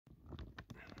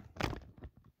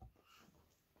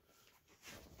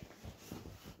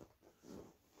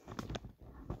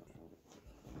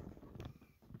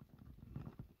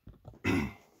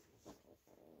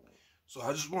So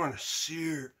I just want to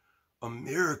share a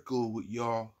miracle with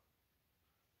y'all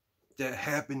that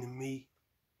happened to me.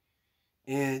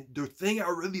 And the thing I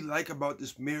really like about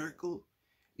this miracle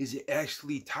is it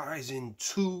actually ties in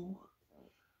two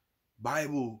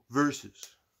Bible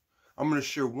verses. I'm going to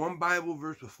share one Bible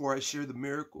verse before I share the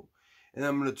miracle. And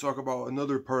I'm going to talk about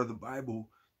another part of the Bible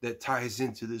that ties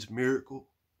into this miracle.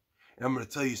 And I'm going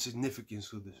to tell you the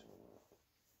significance of this.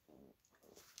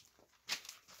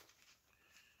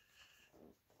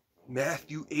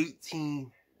 Matthew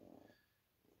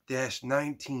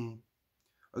 18-19.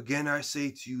 Again, I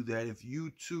say to you that if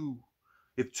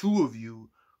two of you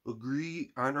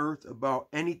agree on earth about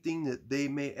anything that they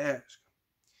may ask,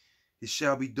 it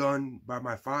shall be done by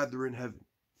my Father in heaven.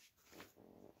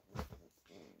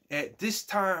 At this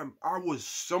time, I was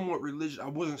somewhat religious. I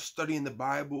wasn't studying the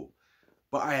Bible,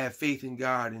 but I had faith in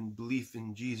God and belief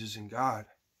in Jesus and God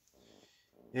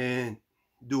and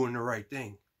doing the right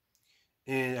thing.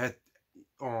 And at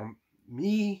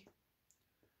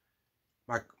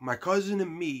my cousin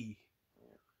and me,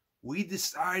 we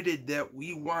decided that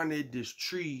we wanted this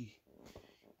tree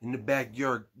in the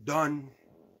backyard done,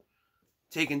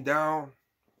 taken down,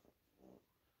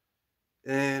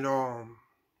 and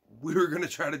we were gonna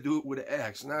try to do it with an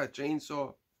axe, not a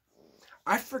chainsaw.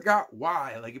 I forgot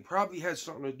why. Like, it probably had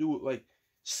something to do with like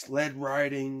sled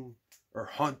riding or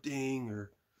hunting,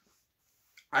 or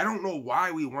I don't know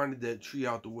why we wanted that tree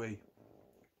out the way.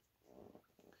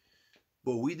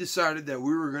 But we decided that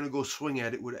we were gonna go swing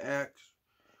at it with an axe.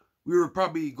 We were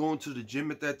probably going to the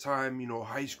gym at that time, you know,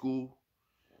 high school.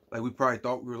 Like, we probably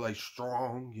thought we were like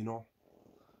strong, you know.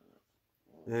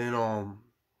 And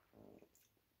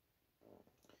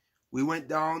we went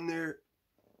down there,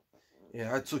 and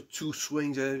I took 2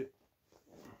 swings at it.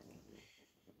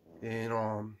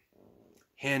 And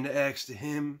hand the axe to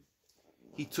him.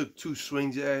 He took 2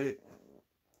 swings at it.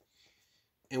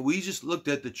 And we just looked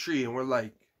at the tree and we're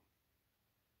like,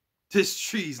 this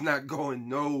tree's not going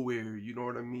nowhere, you know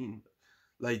what I mean?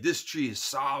 Like, this tree is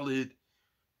solid.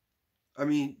 I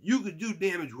mean, you could do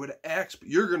damage with an axe, but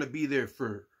you're gonna be there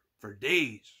for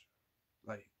days.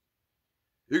 Like,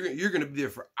 you're gonna be there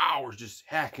for hours just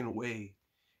hacking away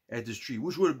at this tree,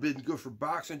 which would have been good for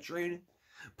boxing training.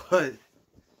 But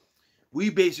we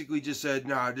basically just said,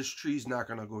 nah, this tree's not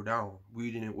gonna go down. We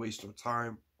didn't waste our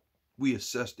time. We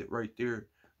assessed it right there.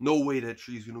 No way that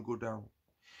tree's gonna go down.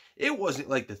 It wasn't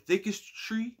like the thickest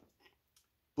tree,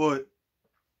 but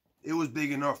it was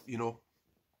big enough, you know.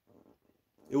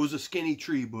 It was a skinny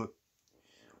tree, but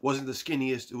wasn't the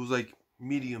skinniest. It was like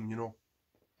medium, you know.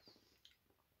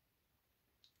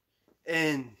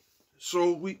 And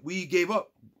so we gave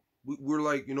up. We're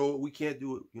like, you know, we can't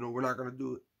do it. You know, we're not going to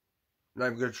do it. We're not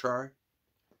even going to try.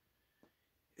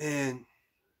 And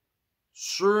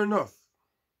sure enough,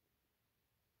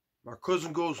 my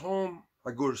cousin goes home.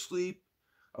 I go to sleep.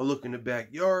 I look in the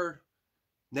backyard.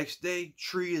 Next day,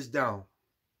 tree is down.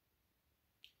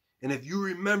 And if you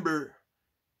remember,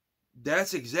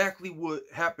 that's exactly what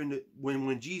happened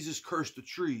when Jesus cursed the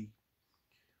tree.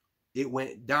 It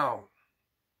went down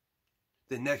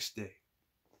the next day.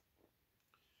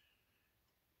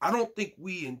 I don't think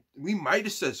we might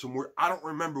have said somewhere, I don't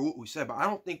remember what we said, but I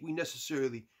don't think we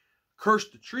necessarily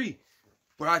cursed the tree.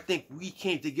 But I think we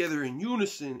came together in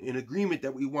unison, in agreement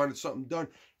that we wanted something done.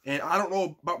 And I don't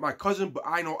know about my cousin, but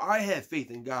I know I had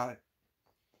faith in God.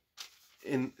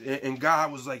 And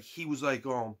God was like, he was like,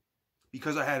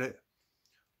 because I had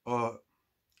a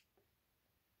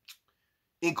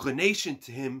inclination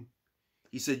to him,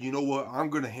 he said, you know what,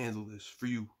 I'm going to handle this for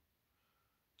you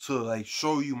to like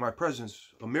show you my presence,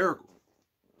 a miracle.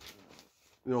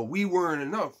 You know, we weren't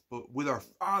enough, but with our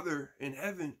Father in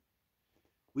heaven,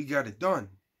 we got it done.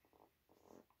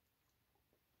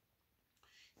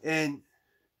 And,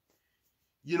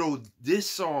 you know,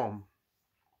 this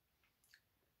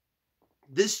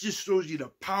just shows you the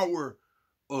power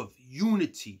of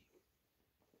unity.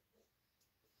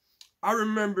 I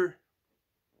remember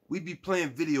we'd be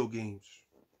playing video games.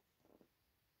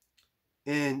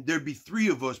 And there'd be 3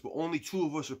 of us, but only 2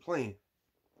 of us are playing.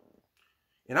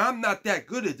 And I'm not that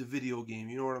good at the video game,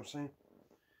 you know what I'm saying?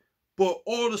 But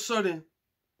all of a sudden,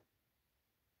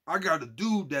 I got a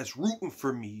dude that's rooting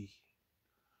for me,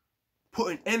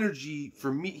 putting energy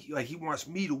for me, like he wants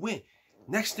me to win.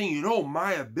 Next thing you know,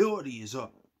 my ability is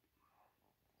up.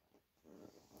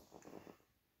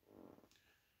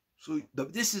 So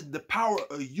this is the power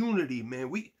of unity,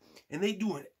 man. And they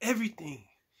doing everything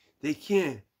they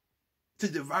can to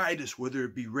divide us, whether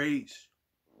it be race,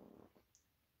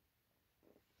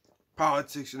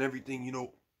 politics, and everything, you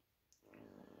know.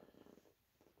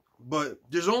 But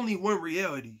there's only one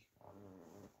reality.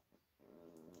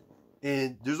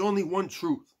 And there's only one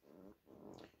truth.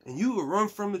 And you will run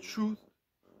from the truth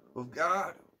of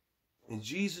God and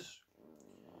Jesus.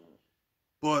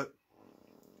 But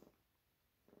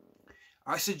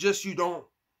I suggest you don't,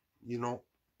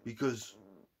 because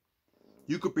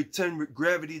you could pretend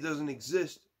gravity doesn't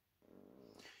exist.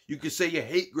 You could say you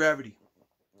hate gravity.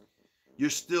 You're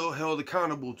still held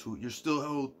accountable to it. You're still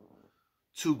held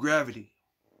to gravity.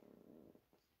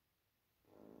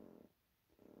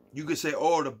 You could say,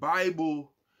 oh, the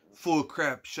Bible full of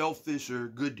crap, shellfish are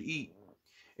good to eat.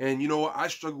 And you know what? I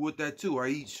struggle with that too. I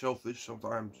eat shellfish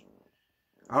sometimes.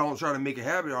 I don't try to make a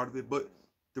habit out of it, but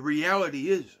the reality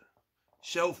is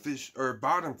shellfish are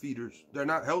bottom feeders. They're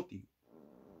not healthy.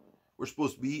 We're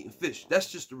supposed to be eating fish.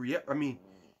 That's just the reality.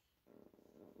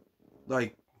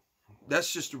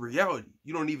 That's just the reality.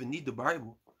 You don't even need the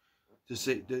Bible to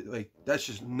say that, that's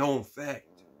just known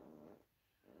fact.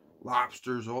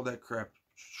 Lobsters, all that crap,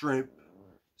 shrimp,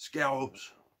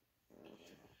 scallops.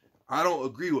 I don't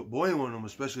agree with boiling them,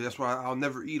 especially. That's why I'll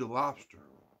never eat a lobster.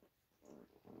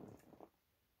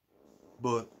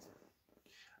 But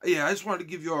yeah, I just wanted to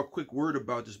give you all a quick word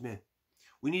about this, man.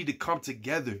 We need to come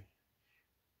together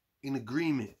in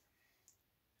agreement,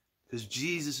 because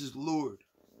Jesus is Lord.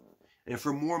 And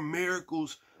for more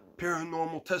miracles,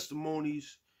 paranormal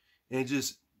testimonies, and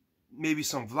just maybe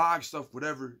some vlog stuff,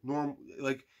 whatever, normal,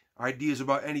 ideas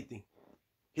about anything,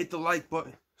 hit the like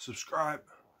button, subscribe.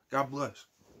 God bless.